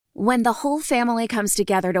When the whole family comes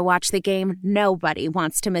together to watch the game, nobody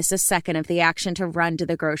wants to miss a second of the action to run to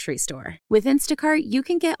the grocery store. With Instacart, you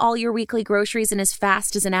can get all your weekly groceries in as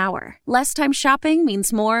fast as an hour. Less time shopping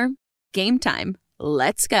means more game time.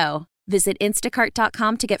 Let's go. Visit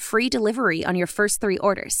instacart.com to get free delivery on your first 3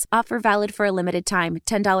 orders. Offer valid for a limited time.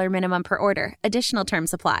 $10 minimum per order. Additional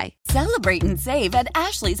terms apply. Celebrate and save at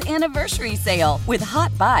Ashley's Anniversary Sale. With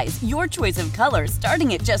Hot Buys, your choice of colors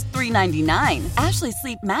starting at just $3.99. Ashley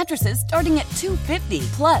Sleep mattresses starting at $2.50.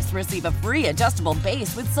 Plus, receive a free adjustable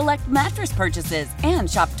base with select mattress purchases. And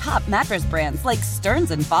shop top mattress brands like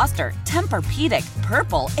Stearns & Foster, Tempur-Pedic,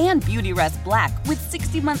 Purple, and Beautyrest Black with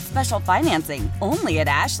 60-month special financing. Only at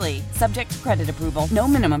Ashley. Subject to credit approval. No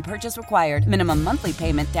minimum purchase required. Minimum monthly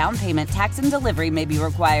payment, down payment, tax, and delivery may be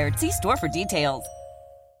required. See store for details.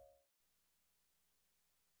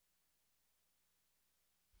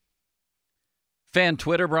 Fan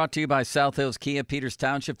Twitter brought to you by South Hills Kia, Peters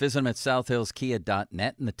Township. Visit them at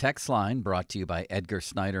southhillskia.net. And the text line brought to you by Edgar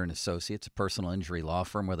Snyder and Associates, a personal injury law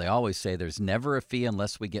firm where they always say there's never a fee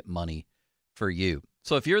unless we get money for you.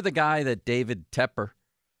 So if you're the guy that David Tepper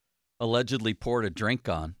allegedly poured a drink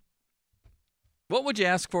on, what would you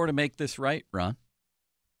ask for to make this right, Ron?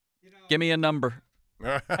 Give me a number.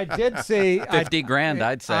 I did see 50 grand,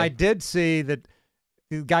 I'd say. I did see that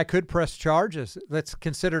the guy could press charges. That's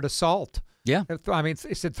considered assault. Yeah. I mean,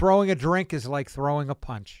 it said throwing a drink is like throwing a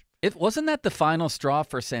punch. Wasn't that the final straw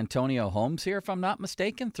for Santonio Holmes here, if I'm not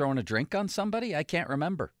mistaken? Throwing a drink on somebody? I can't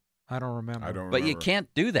remember. I don't remember. But you can't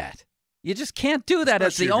do that. You just can't do that.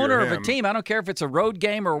 Especially as the owner of a team. I don't care if it's a road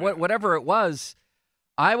game or whatever it was.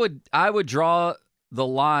 I would draw the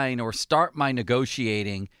line or start my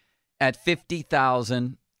negotiating at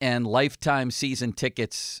 $50,000 and lifetime season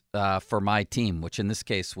tickets for my team, which in this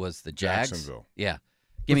case was the Jags. Jacksonville. Yeah.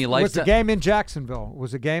 Give me lifetime. Was the game in Jacksonville?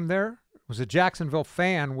 Was the game there? Was a Jacksonville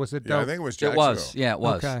fan? Was it? Yeah, I think it was Jacksonville. It was. Yeah, it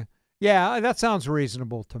was. Okay. Yeah, that sounds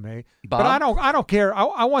reasonable to me. Bob? But I don't care.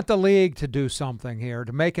 I want the league to do something here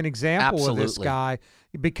to make an example of this guy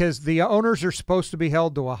because the owners are supposed to be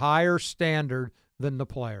held to a higher standard than the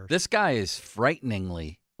players. This guy is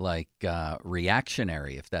frighteningly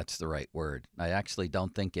reactionary, if that's the right word. I actually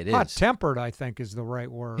don't think it is. Hot-tempered, I think, is the right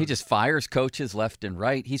word. He just fires coaches left and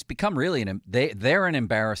right. He's become really they're an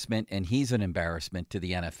embarrassment, and he's an embarrassment to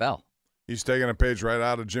the NFL. He's taking a page right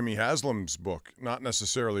out of Jimmy Haslam's book. Not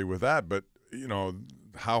necessarily with that, but you know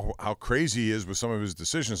how crazy he is with some of his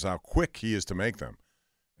decisions, how quick he is to make them.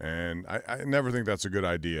 And I never think that's a good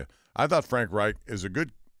idea. I thought Frank Reich is a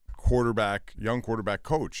good young quarterback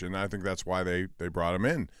coach, and I think that's why they brought him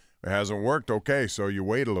in. It hasn't worked. Okay, so you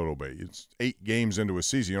wait a little bit. It's 8 games into a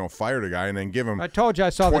season. You don't fire the guy and then give him I told you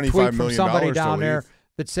I saw the tweet from somebody down there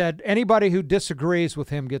that said anybody who disagrees with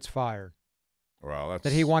him gets fired. Well,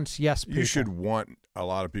 that he wants yes people. You should want a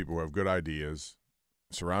lot of people who have good ideas.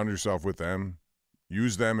 Surround yourself with them.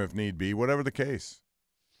 Use them if need be, whatever the case.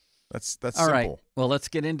 That's all simple. Right. Well, let's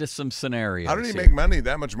get into some scenarios. How did he make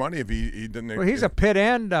that much money if he didn't? Well, he's a Pitt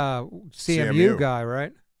end CMU guy,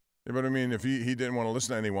 right? Yeah, but I mean, if he didn't want to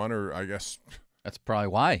listen to anyone, or I guess that's probably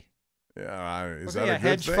why. Yeah, is that a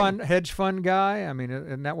good thing? hedge fund guy? I mean,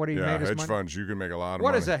 isn't that what he made his money? Yeah, hedge funds. You can make a lot of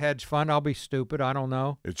money. What is a hedge fund? I'll be stupid. I don't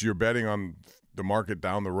know. It's you're betting on the market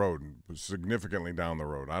down the road, significantly down the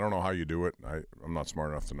road. I don't know how you do it. I'm not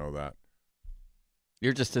smart enough to know that.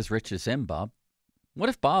 You're just as rich as him, Bob. What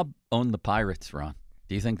if Bob owned the Pirates, Ron?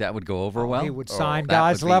 Do you think that would go over well? He would sign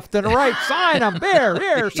guys left and right. Sign them.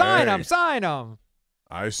 Here, sign them.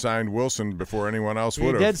 I signed Wilson before anyone else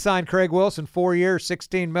would have. He did sign Craig Wilson, 4 years,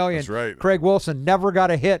 $16 million. That's right. Craig Wilson never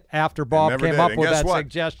got a hit after Bob came up with that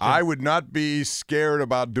suggestion. I would not be scared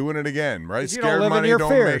about doing it again, right? Scared money don't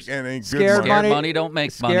make any good Scared money don't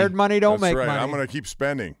make money. Scared money don't make money. I'm going to keep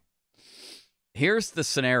spending. Here's the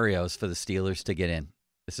scenarios for the Steelers to get in.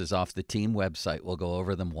 This is off the team website. We'll go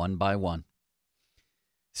over them one by one.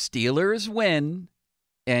 Steelers win,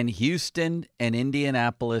 and Houston and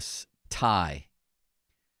Indianapolis tie.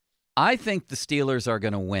 I think the Steelers are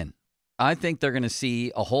going to win. I think they're going to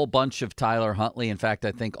see a whole bunch of Tyler Huntley. In fact,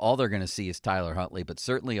 I think all they're going to see is Tyler Huntley, but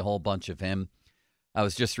certainly a whole bunch of him. I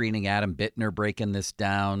was just reading Adam Bittner breaking this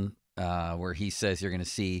down, where he says you're going to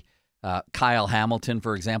see Kyle Hamilton,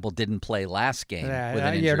 for example, didn't play last game with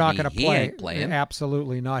an injured You're not knee. going to He play. ain't playing.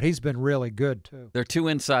 Absolutely not. He's been really good, too. They're 2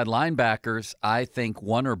 inside linebackers. I think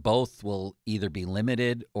one or both will either be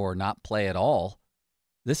limited or not play at all.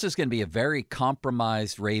 This is going to be a very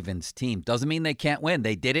compromised Ravens team. Doesn't mean they can't win.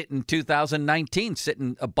 They did it in 2019,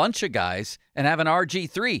 sitting a bunch of guys and have an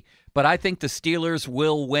RG3. But I think the Steelers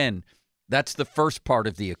will win. That's the first part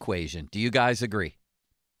of the equation. Do you guys agree?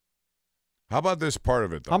 How about this part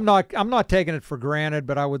of it, though? I'm not taking it for granted,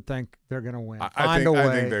 but I would think they're going to win. I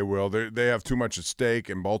think they will. They have too much at stake,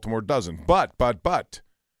 and Baltimore doesn't. But,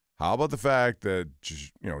 how about the fact that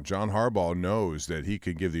John Harbaugh knows that he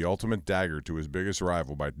could give the ultimate dagger to his biggest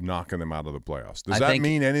rival by knocking them out of the playoffs? Does that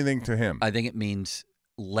mean anything to him? I think it means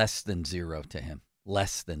less than 0 to him.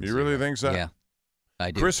 Less than 0. You really think so? Yeah,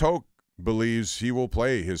 I do. Chris Hoke believes he will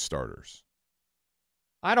play his starters.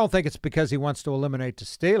 I don't think it's because he wants to eliminate the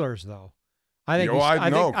Steelers, though. I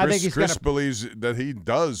think Chris believes that he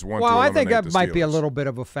does want to eliminate Well, I think that the might be a Steelers. little bit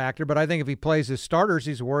of a factor, but I think if he plays his starters,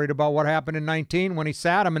 he's worried about what happened in 19 when he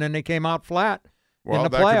sat them and then they came out flat in the playoff. Well,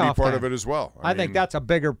 that could be part of it as well. I think that's a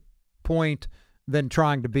bigger point than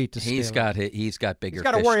trying to beat the Steelers. He's got bigger. He's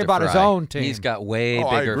got to worry about his own team. He's got way bigger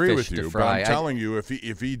I agree fish with you, to fry. but I'm telling you,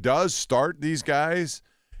 if he does start these guys,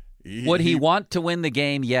 would he want to win the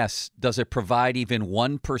game? Yes. Does it provide even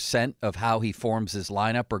 1% of how he forms his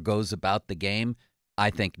lineup or goes about the game?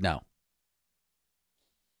 I think no.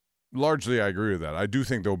 Largely, I agree with that. I do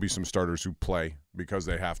think there will be some starters who play because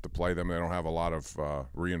they have to play them. They don't have a lot of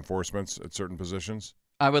reinforcements at certain positions.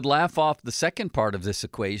 I would laugh off the second part of this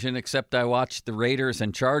equation, except I watched the Raiders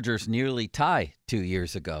and Chargers nearly tie 2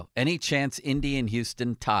 years ago. Any chance Indy and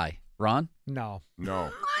Houston tie? Ron? No. I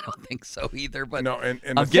don't think so either. But no, and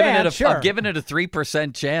I'm giving it a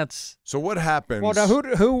 3% chance. So what happens? Well, now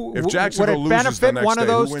who if Jacksonville loses the next day?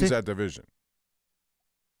 Who wins that division?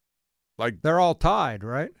 Like they're all tied,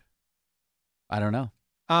 right? I don't know.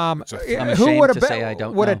 I'm ashamed to say I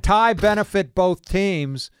don't know. Would a tie benefit both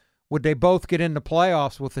teams? Would they both get into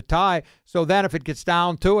playoffs with a tie? So then, if it gets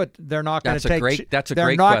down to it, they're not going to take.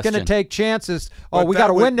 They're not going to take chances. Oh, we got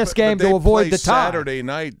to win this game to avoid the tie. Saturday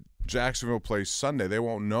night, Jacksonville plays Sunday. They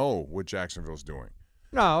won't know what Jacksonville's doing.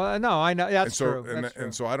 No, I know that's true.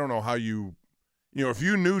 And so I don't know how if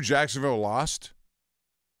you knew Jacksonville lost,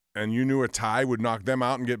 and you knew a tie would knock them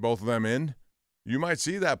out and get both of them in, you might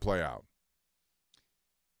see that play out.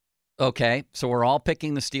 Okay, so we're all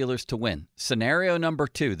picking the Steelers to win. Scenario number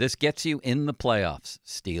 2, this gets you in the playoffs.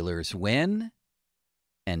 Steelers win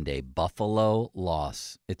and a Buffalo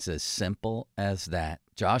loss. It's as simple as that.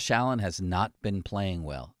 Josh Allen has not been playing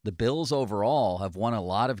well. The Bills overall have won a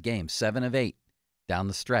lot of games, 7 of 8 down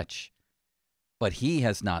the stretch. But he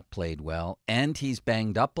has not played well, and he's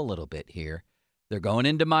banged up a little bit here. They're going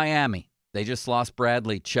into Miami. They just lost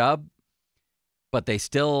Bradley Chubb. But they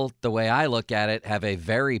still, the way I look at it, have a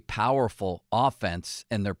very powerful offense,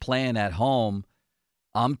 and they're playing at home.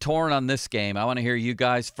 I'm torn on this game. I want to hear you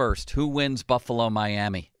guys first. Who wins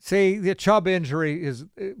Buffalo-Miami? See, the Chubb injury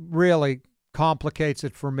really complicates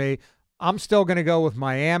it for me. I'm still going to go with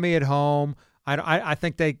Miami at home. I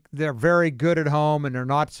think they're very good at home, and they're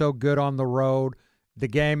not so good on the road. The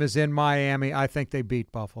game is in Miami. I think they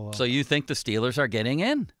beat Buffalo. So you think the Steelers are getting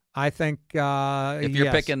in? I think if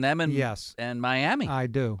you're picking them and Miami. I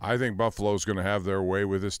do. I think Buffalo's going to have their way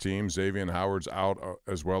with this team. Xavier Howard's out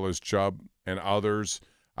as well as Chubb and others.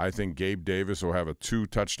 I think Gabe Davis will have a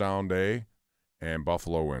 2-touchdown day, and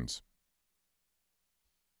Buffalo wins.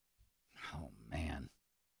 Oh, man.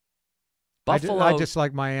 Buffalo. I just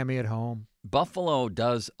like Miami at home. Buffalo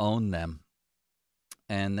does own them,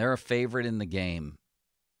 and they're a favorite in the game.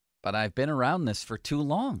 But I've been around this for too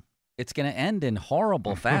long. It's going to end in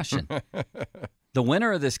horrible fashion. The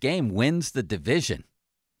winner of this game wins the division.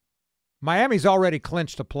 Miami's already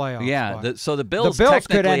clinched a playoff. Yeah, so the Bills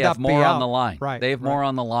technically have more on the line. Right, they have more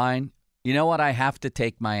on the line. You know what? I have to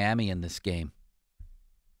take Miami in this game.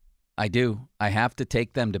 I do. I have to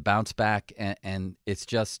take them to bounce back, and it's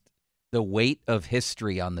just the weight of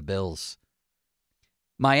history on the Bills.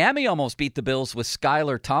 Miami almost beat the Bills with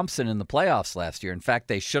Skylar Thompson in the playoffs last year. In fact,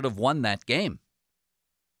 they should have won that game.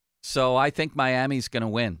 So I think Miami's going to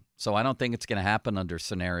win. So I don't think it's going to happen under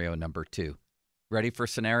scenario number 2. Ready for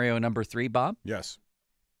scenario number 3, Bob? Yes.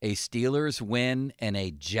 A Steelers win and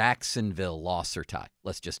a Jacksonville loss or tie.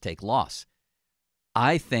 Let's just take loss.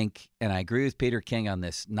 I think, and I agree with Peter King on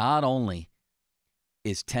this, not only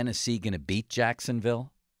is Tennessee going to beat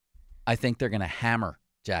Jacksonville, I think they're going to hammer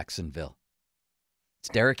Jacksonville. It's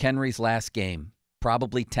Derrick Henry's last game,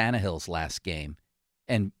 probably Tannehill's last game,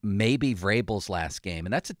 and maybe Vrabel's last game.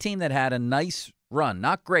 And that's a team that had a nice run.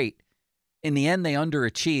 Not great. In the end, they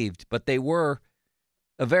underachieved, but they were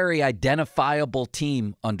a very identifiable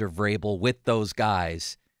team under Vrabel with those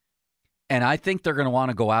guys. And I think they're going to want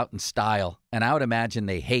to go out in style. And I would imagine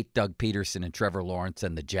they hate Doug Peterson and Trevor Lawrence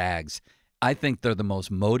and the Jags. I think they're the most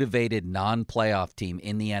motivated non-playoff team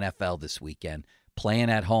in the NFL this weekend, playing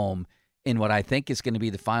at home in what I think is going to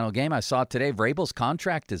be the final game. I saw today Vrabel's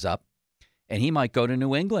contract is up, and he might go to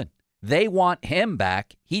New England. They want him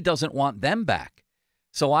back. He doesn't want them back.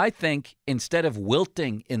 So I think instead of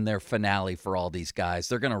wilting in their finale for all these guys,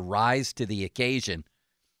 they're going to rise to the occasion,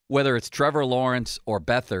 whether it's Trevor Lawrence or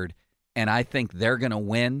Beathard, and I think they're going to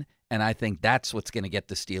win, and I think that's what's going to get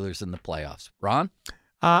the Steelers in the playoffs. Ron?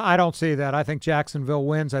 I don't see that. I think Jacksonville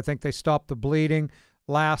wins. I think they stopped the bleeding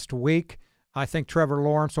last week. I think Trevor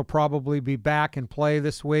Lawrence will probably be back and play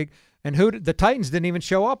this week. And the Titans didn't even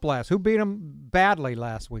show up last. Who beat them badly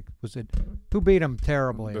last week? Who beat them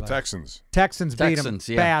terribly? The Texans. Texans beat them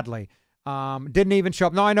badly. Didn't even show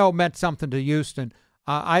up. No, I know it meant something to Houston.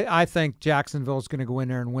 I think Jacksonville's going to go in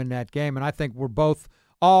there and win that game. And I think we're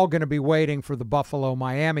all going to be waiting for the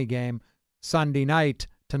Buffalo-Miami game Sunday night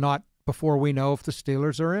before we know if the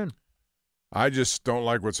Steelers are in. I just don't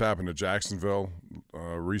like what's happened to Jacksonville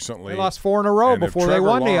recently. They lost 4 in a row before they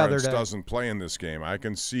won the other day. If Trevor Lawrence doesn't play in this game, I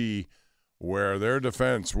can see where their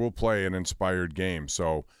defense will play an inspired game.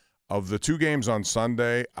 So of the 2 games on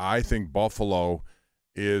Sunday, I think Buffalo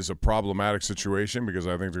is a problematic situation because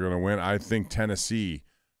I think they're going to win. I think Tennessee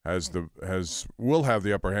will have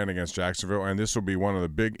the upper hand against Jacksonville, and this will be one of the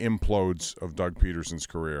big implodes of Doug Peterson's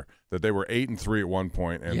career, that they were 8-3 at one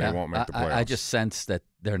point and they won't make the playoffs. I just sense that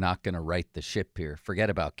they're not going to right the ship here. Forget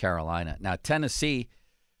about Carolina. Now, Tennessee,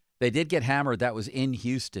 they did get hammered. That was in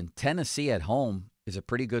Houston. Tennessee at home is a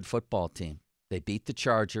pretty good football team. They beat the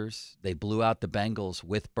Chargers. They blew out the Bengals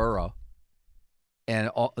with Burrow. And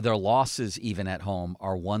their losses, even at home,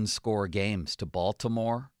 are 1-score games to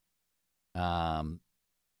Baltimore.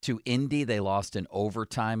 To Indy, they lost in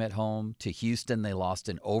overtime at home. To Houston, they lost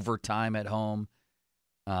in overtime at home.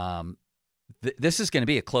 This is going to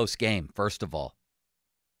be a close game, first of all.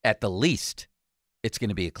 At the least, it's going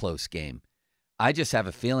to be a close game. I just have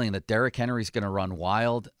a feeling that Derrick Henry's going to run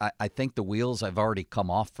wild. I think the wheels have already come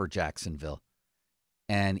off for Jacksonville.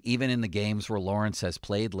 And even in the games where Lawrence has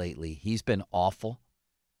played lately, he's been awful.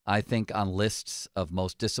 I think on lists of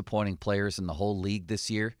most disappointing players in the whole league this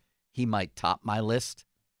year, he might top my list.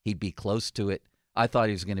 He'd be close to it. I thought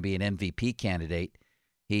he was going to be an MVP candidate.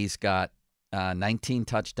 He's got 19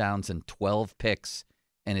 touchdowns and 12 picks,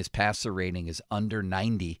 and his passer rating is under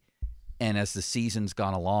 90. And as the season's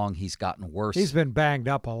gone along, he's gotten worse. He's been banged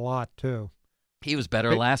up a lot, too. He was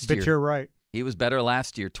better last year. But you're right. He was better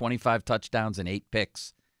last year, 25 touchdowns and 8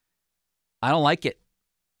 picks. I don't like it.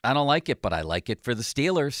 But I like it for the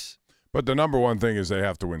Steelers. But the number one thing is they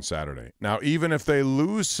have to win Saturday. Now, even if they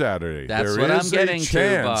lose Saturday, that's there what is I'm getting a chance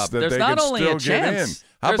to, Bob. that There's they not can only still a chance.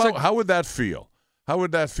 get in. How would that feel? How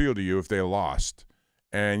would that feel to you if they lost,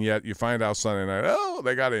 and yet you find out Sunday night,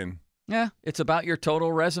 they got in? Yeah, it's about your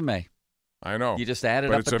total resume. I know. You just add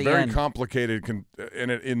it up at the end. But it's a very complicated,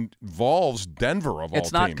 and it involves Denver of all teams.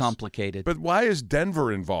 It's not complicated. But why is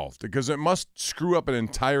Denver involved? Because it must screw up an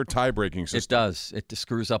entire tie-breaking system. It does. It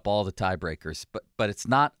screws up all the tiebreakers. But it's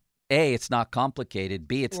not, A, it's not complicated.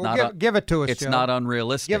 B, it's not. Give it to us, It's Joe. not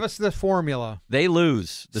unrealistic. Give us the formula. They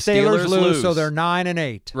lose. The Steelers Steelers lose, so they're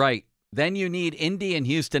 9-8. Right. Then you need Indy and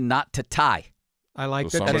Houston not to tie. I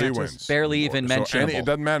like so that. Somebody wins. Barely even mentionable. It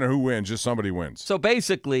doesn't matter who wins, just somebody wins. So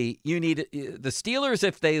basically, you need the Steelers,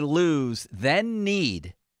 if they lose, then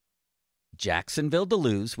need Jacksonville to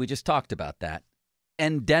lose. We just talked about that.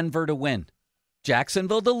 And Denver to win.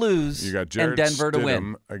 Jacksonville to lose You got Jared and Denver to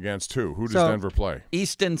win. Against who? Who does Denver play?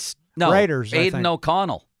 Raiders, Aiden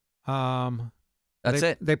O'Connell. That's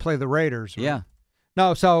it. They play the Raiders. Right? Yeah.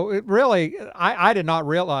 No, so it really, I did not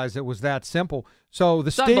realize it was that simple. So the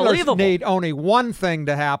It's Steelers need only one thing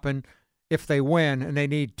to happen if they win, and they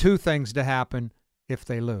need 2 things to happen if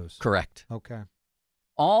they lose. Correct. Okay.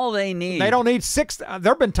 All they need. They don't need 6. There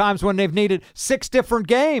have been times when they've needed 6 different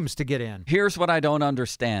games to get in. Here's what I don't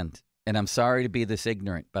understand, and I'm sorry to be this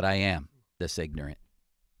ignorant, but I am this ignorant.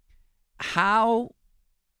 How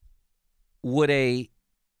would a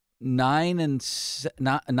 9-8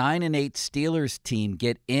 Steelers team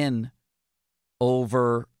get in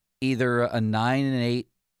over either a 9-8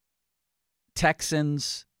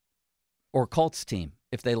 Texans or Colts team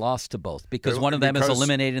if they lost to both? Because one of them is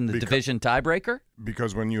eliminated in the division tiebreaker?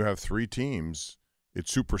 Because when you have 3 teams, it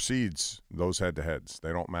supersedes those head-to-heads.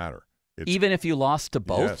 They don't matter. Even if you lost to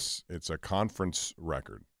both? Yes, it's a conference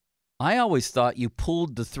record. I always thought you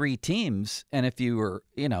pooled the 3 teams, and if you were,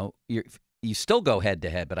 you still go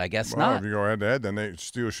head-to-head, but I guess not. If you go head-to-head, then the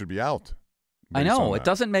Steelers should be out. I know. It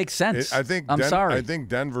doesn't make sense. I'm sorry. I think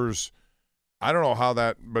Denver's – I don't know how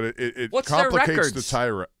that – but it complicates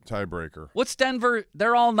the tiebreaker. What's Denver?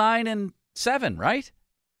 They're all 9-7, right?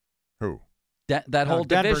 Who? That whole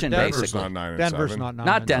division, Denver's basically. not 9-7. Denver's not 9-7.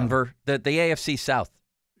 Not Denver. The AFC South.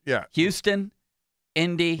 Yeah. Houston,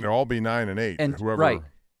 Indy. They'll all be 9-8. And whoever. Right.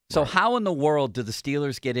 So how in the world do the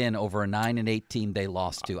Steelers get in over a 9-8 team they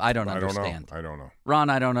lost to? I don't understand. I don't know. Ron,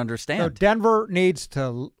 I don't understand. So Denver needs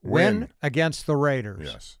to win against the Raiders.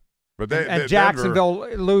 Yes. But Jacksonville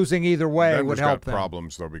losing either way Denver's would help got them.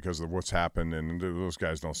 problems, though, because of what's happened, and those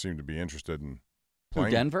guys don't seem to be interested in playing.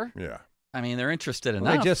 Who, Denver? Yeah. I mean, they're interested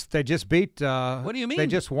Well, enough. they just beat. What do you mean? They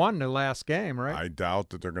just won the last game, right? I doubt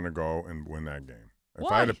that they're going to go and win that game. If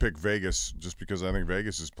Why? I had to pick Vegas, just because I think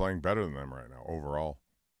Vegas is playing better than them right now overall.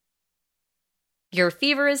 Your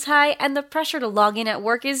fever is high and the pressure to log in at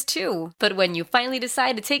work is too. But when you finally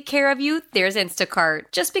decide to take care of you, there's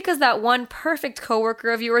Instacart. Just because that one perfect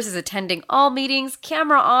coworker of yours is attending all meetings,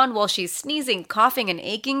 camera on while she's sneezing, coughing, and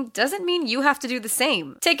aching, doesn't mean you have to do the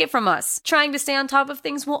same. Take it from us. Trying to stay on top of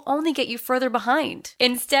things will only get you further behind.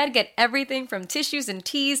 Instead, get everything from tissues and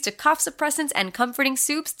teas to cough suppressants and comforting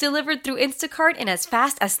soups delivered through Instacart in as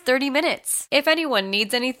fast as 30 minutes. If anyone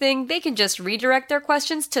needs anything, they can just redirect their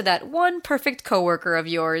questions to that one perfect coworker of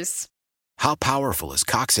yours. How powerful is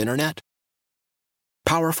Cox Internet?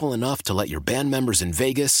 Powerful enough to let your band members in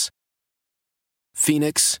Vegas,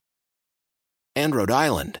 Phoenix, and Rhode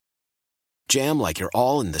Island jam like you're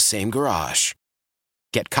all in the same garage.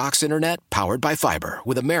 Get Cox Internet powered by fiber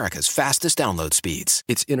with America's fastest download speeds.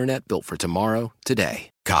 It's internet built for tomorrow, today.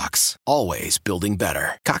 Cox, always building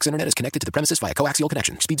better. Cox Internet is connected to the premises via coaxial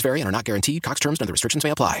connection. Speeds vary and are not guaranteed. Cox terms and other restrictions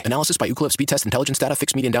may apply. Analysis by Ookla of Speed Test Intelligence Data.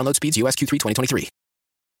 Fixed median download speeds. US Q3 2023.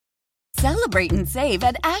 Celebrate and save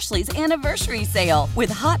at Ashley's Anniversary Sale. With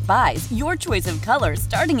Hot Buys, your choice of colors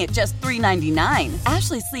starting at just $3.99.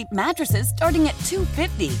 Ashley Sleep mattresses starting at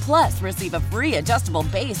 $2.50. Plus, receive a free adjustable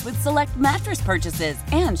base with select mattress purchases.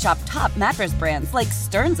 And shop top mattress brands like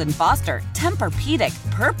Stearns & Foster,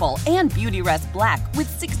 Tempur-Pedic, Purple, and Beautyrest Black with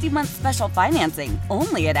 60-month special financing.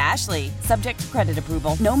 Only at Ashley. Subject to credit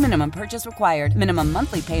approval. No minimum purchase required. Minimum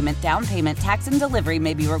monthly payment, down payment, tax, and delivery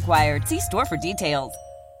may be required. See store for details.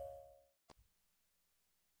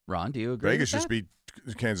 Ron, do you agree? Vegas with just that?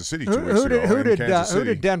 beat Kansas City 2 weeks ago. Who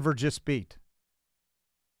did Denver just beat?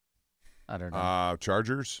 I don't know.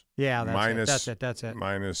 Chargers. Yeah, that's that's it.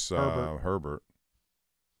 Minus Herbert.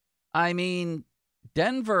 I mean,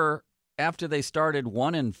 Denver, after they started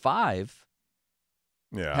 1-5,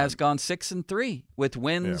 has gone 6-3 with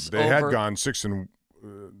wins. Yeah, they over... had gone 6 and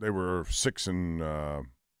they were 6 and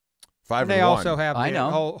 5 and 1. They also have I the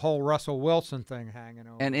know. whole Russell Wilson thing hanging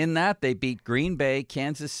over. And in that, they beat Green Bay,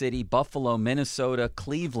 Kansas City, Buffalo, Minnesota,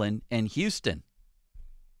 Cleveland, and Houston.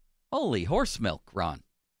 Holy horse milk, Ron.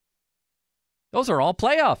 Those are all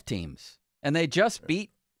playoff teams. And they just beat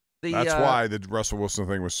the... That's why the Russell Wilson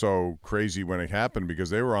thing was so crazy when it happened, because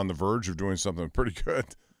they were on the verge of doing something pretty good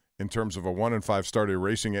in terms of a 1-5 start,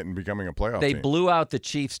 erasing it and becoming a playoff They team. blew out the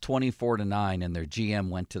Chiefs 24-9, and their GM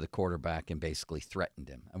went to the quarterback and basically threatened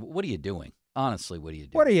him. What are you doing? Honestly, what are you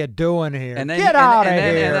doing? What are you doing here? And then, Get out of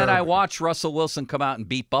here. And then I watched Russell Wilson come out and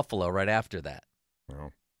beat Buffalo right after that.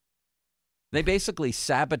 Well, They basically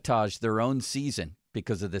sabotaged their own season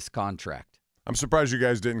because of this contract. I'm surprised you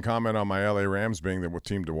guys didn't comment on my LA Rams being the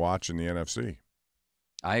team to watch in the NFC.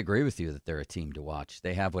 I agree with you that they're a team to watch.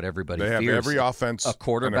 They have what everybody They have fears. every offense, a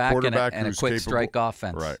quarterback and a who's quick capable. strike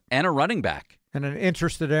offense. Right. And a running back. And an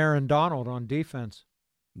interested Aaron Donald on defense.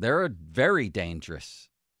 They're very dangerous.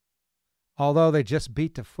 Although they just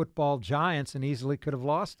beat the football Giants and easily could have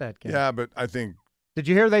lost that game. Yeah, but I think... Did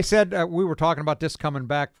you hear they said, we were talking about this coming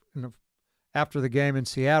back after the game in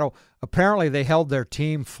Seattle, apparently they held their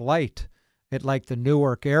team flight at like the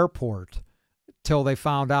Newark airport till they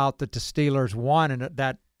found out that the Steelers won, and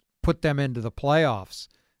that put them into the playoffs.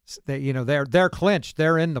 They're clinched.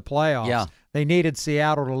 They're in the playoffs. Yeah. They needed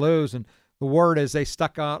Seattle to lose, and the word is they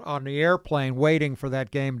stuck out on the airplane waiting for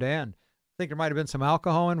that game to end. I think there might have been some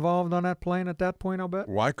alcohol involved on that plane at that point, I'll bet.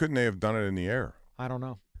 Why couldn't they have done it in the air? I don't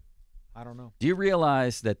know. Do you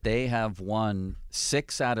realize that they have won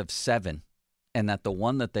 6 out of 7, and that the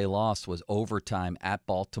one that they lost was overtime at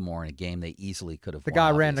Baltimore in a game they easily could have won? The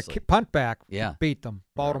guy ran obviously. the punt back Yeah. to beat them,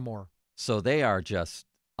 Baltimore. So they are just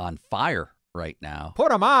on fire right now. Put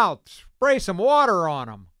them out. Spray some water on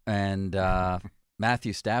them. And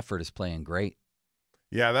Matthew Stafford is playing great.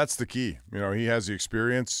 Yeah, that's the key. He has the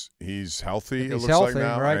experience. He's healthy, He's it looks healthy, like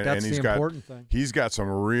now. right? And That's he's the important thing. He's got some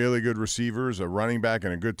really good receivers, a running back,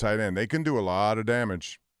 and a good tight end. They can do a lot of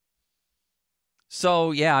damage.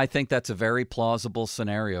 So, yeah, I think that's a very plausible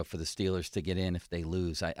scenario for the Steelers to get in if they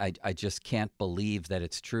lose. I just can't believe that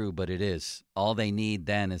it's true, but it is. All they need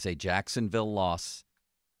then is a Jacksonville loss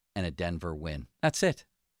and a Denver win. That's it.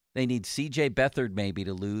 They need C.J. Beathard maybe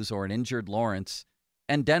to lose, or an injured Lawrence,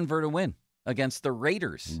 and Denver to win against the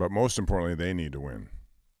Raiders. But most importantly, they need to win.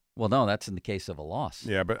 Well, no, that's in the case of a loss.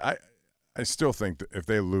 Yeah, but I still think that if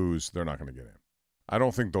they lose, they're not going to get in. I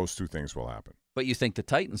don't think those two things will happen. But you think the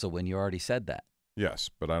Titans will win. You already said that. Yes,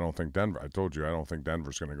 but I don't think Denver. I told you I don't think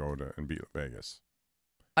Denver's going to go and beat Vegas.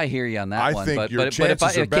 I hear you on that one. I think your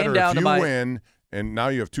chances are better if you win, and now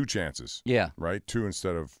you have two chances. Yeah. Right? Two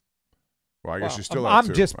instead of – well, I guess you still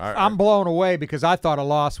have two. I'm blown away because I thought a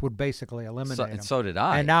loss would basically eliminate them. And so did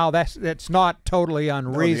I. And now that's not totally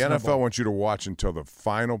unreasonable. No, the NFL wants you to watch until the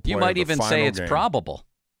final play. You might even say it's probable.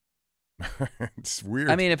 It's weird.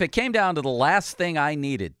 I mean, if it came down to the last thing I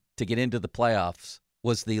needed to get into the playoffs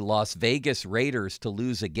was the Las Vegas Raiders to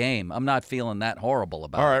lose a game, I'm not feeling that horrible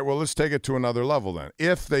about it. All right, well, let's take it to another level then.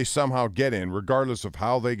 If they somehow get in, regardless of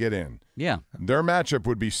how they get in, their matchup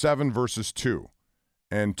would be 7 versus 2.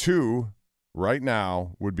 And 2 right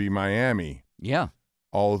now would be Miami. Yeah.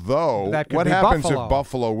 Although, what happens if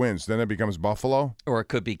Buffalo wins? Then it becomes Buffalo? Or it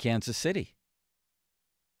could be Kansas City.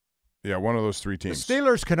 Yeah, one of those three teams. The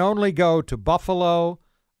Steelers can only go to Buffalo,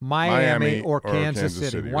 Miami or Kansas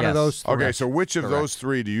City. One of those three. Okay, so which of those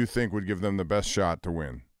three do you think would give them the best shot to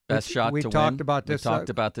win? Best shot to win? We talked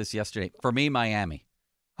about this yesterday. For me, Miami.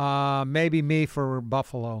 Maybe me for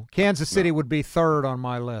Buffalo. Kansas City would be third on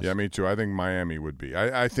my list. Yeah, me too. I think Miami would be.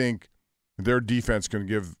 I think their defense can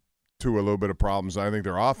give Tua a little bit of problems. I think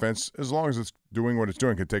their offense, as long as it's doing what it's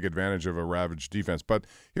doing, can take advantage of a ravaged defense. But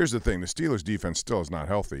here's the thing. The Steelers' defense still is not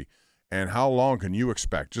healthy. And how long can you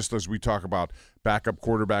expect, just as we talk about backup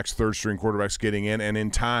quarterbacks, third-string quarterbacks getting in, and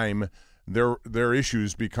in time their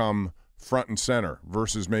issues become front and center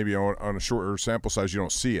versus maybe on a shorter sample size you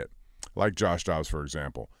don't see it, like Josh Dobbs, for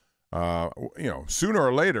example. Sooner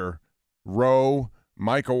or later, Rowe,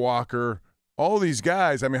 Micah Walker, all these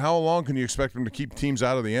guys, I mean, how long can you expect them to keep teams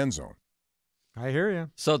out of the end zone? I hear you.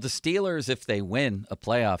 So the Steelers, if they win a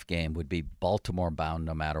playoff game, would be Baltimore-bound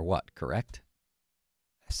no matter what, correct?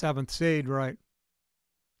 7th seed, right?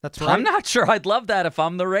 That's right. I'm not sure I'd love that if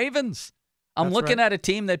I'm the Ravens. I'm looking at a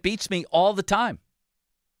team that beats me all the time.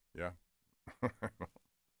 Yeah.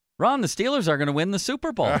 Ron, the Steelers are going to win the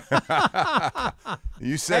Super Bowl.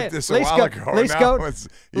 You said this a while ago.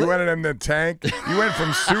 You went in the tank. You went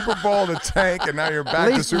from Super Bowl to tank, and now you're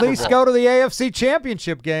back to Super Bowl. At least go to the AFC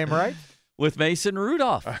Championship game, right? With Mason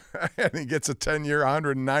Rudolph. And he gets a 10-year,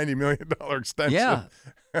 $190 million extension. Yeah.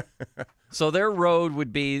 So their road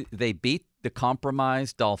would be they beat the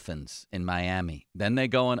compromised Dolphins in Miami. Then they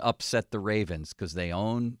go and upset the Ravens because they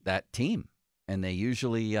own that team. And they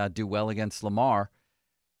usually do well against Lamar.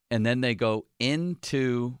 And then they go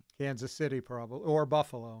into Kansas City probably, or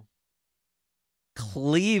Buffalo.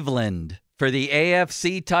 Cleveland for the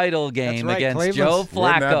AFC title game against Joe Flacco.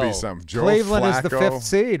 Wouldn't that be something? Cleveland is the 5th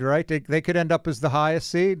seed, right? They could end up as the highest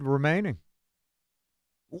seed remaining.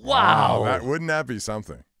 Wow. Wouldn't that be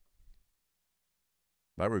something?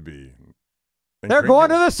 That would be. They're going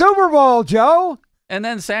to the Super Bowl, Joe. And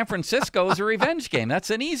then San Francisco is a revenge game. That's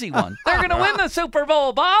an easy one. They're going to win the Super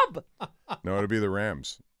Bowl, Bob. No, it'll be the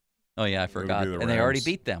Rams. Oh, yeah, I forgot. And they already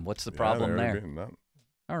beat them. What's the problem there?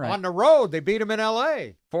 All right. On the road. They beat them in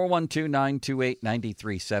L.A.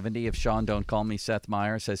 412-928-9370. If Sean Don't Call Me Seth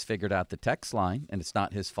Meyers has figured out the text line, and it's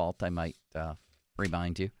not his fault, I might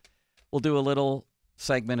remind you. We'll do a little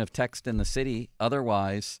segment of Text in the City.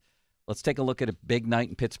 Otherwise, let's take a look at a big night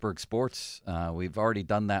in Pittsburgh sports. We've already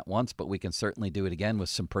done that once, but we can certainly do it again with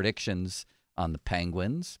some predictions on the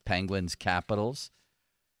Penguins, Capitals,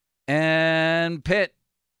 and Pitt.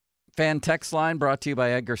 Fan text line brought to you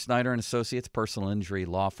by Edgar Snyder and Associates, personal injury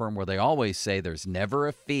law firm, where they always say there's never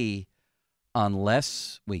a fee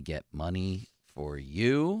unless we get money for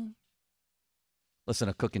you. Listen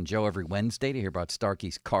to Cook and Joe every Wednesday to hear about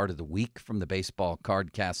Starkey's Card of the Week from the Baseball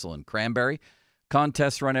Card Castle in Cranberry.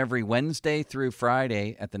 Contests run every Wednesday through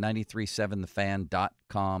Friday at the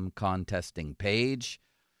 937thefan.com contesting page.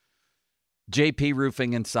 JP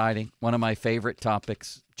Roofing and Siding, one of my favorite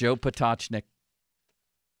topics. Joe Potocznik,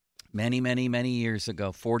 many, many, many years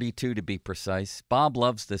ago, 42 to be precise. Bob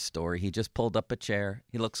loves this story. He just pulled up a chair.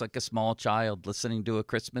 He looks like a small child listening to a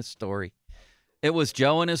Christmas story. It was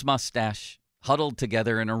Joe and his mustache huddled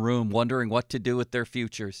together in a room wondering what to do with their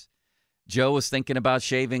futures. Joe was thinking about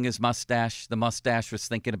shaving his mustache. The mustache was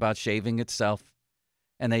thinking about shaving itself.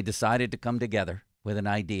 And they decided to come together with an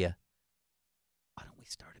idea. Why don't we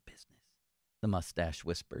start a business? The mustache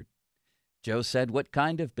whispered. Joe said, what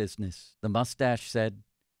kind of business? The mustache said,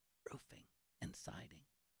 roofing and siding.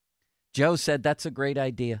 Joe said, that's a great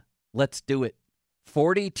idea. Let's do it.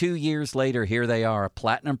 42 years later, here they are, a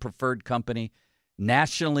platinum preferred company,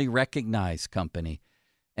 nationally recognized company.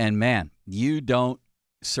 And man, you don't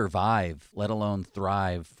survive, let alone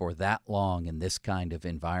thrive for that long in this kind of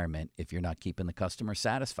environment if you're not keeping the customer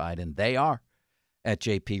satisfied. And they are. at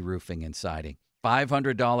JP Roofing and Siding.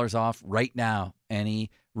 $500 off right now, any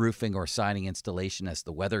roofing or siding installation. As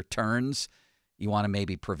the weather turns, you want to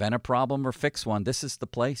maybe prevent a problem or fix one, this is the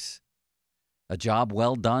place. A job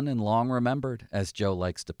well done and long remembered, as Joe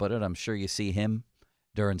likes to put it. I'm sure you see him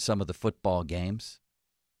during some of the football games.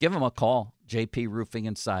 Give him a call, JP Roofing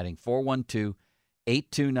and Siding,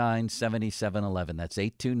 412-829-7711. That's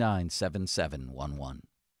 829-7711.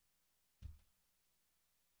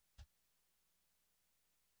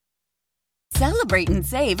 Celebrate and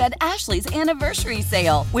save at Ashley's Anniversary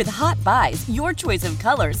Sale. With Hot Buys, your choice of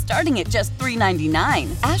colors starting at just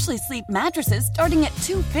 $3.99. Ashley Sleep mattresses starting at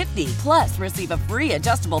 $2.50. Plus, receive a free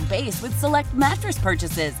adjustable base with select mattress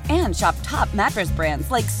purchases. And shop top mattress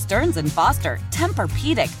brands like Stearns & Foster,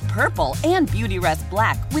 Tempur-Pedic, Purple, and Beautyrest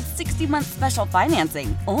Black with 60-month special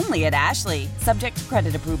financing. Only at Ashley. Subject to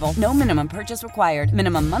credit approval. No minimum purchase required.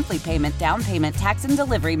 Minimum monthly payment, down payment, tax, and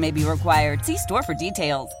delivery may be required. See store for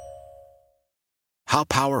details. How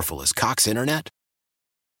powerful is Cox Internet?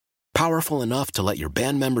 Powerful enough to let your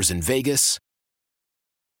band members in Vegas,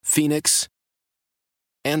 Phoenix,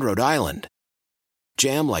 and Rhode Island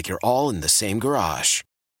jam like you're all in the same garage.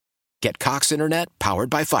 Get Cox Internet powered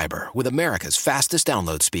by fiber with America's fastest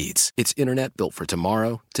download speeds. It's internet built for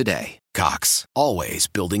tomorrow, today. Cox, always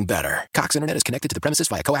building better. Cox Internet is connected to the premises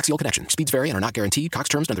via coaxial connection. Speeds vary and are not guaranteed. Cox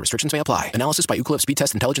terms and other restrictions may apply. Analysis by Ookla Speed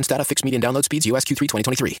Test Intelligence Data. Fixed median download speeds. US Q3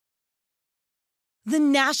 2023. The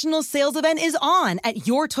national sales event is on at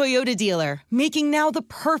your Toyota dealer, making now the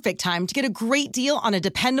perfect time to get a great deal on a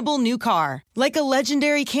dependable new car. Like a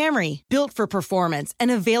legendary Camry, built for performance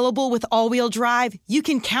and available with all-wheel drive, you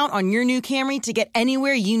can count on your new Camry to get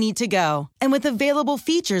anywhere you need to go. And with available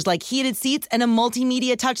features like heated seats and a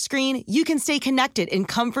multimedia touchscreen, you can stay connected in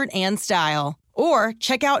comfort and style. Or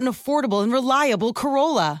check out an affordable and reliable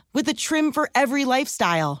Corolla with a trim for every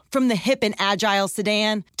lifestyle. From the hip and agile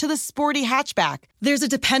sedan to the sporty hatchback, there's a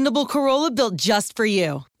dependable Corolla built just for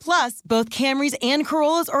you. Plus, both Camrys and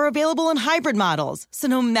Corollas are available in hybrid models, so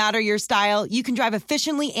no matter your style, you can drive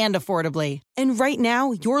efficiently and affordably. And right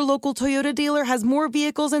now, your local Toyota dealer has more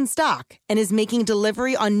vehicles in stock and is making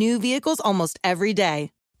delivery on new vehicles almost every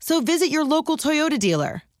day. So visit your local Toyota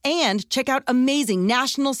dealer. And check out amazing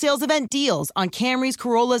national sales event deals on Camrys,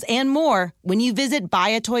 Corollas, and more when you visit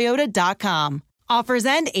buyatoyota.com. Offers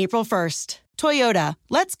end April 1st. Toyota,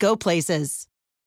 let's go places.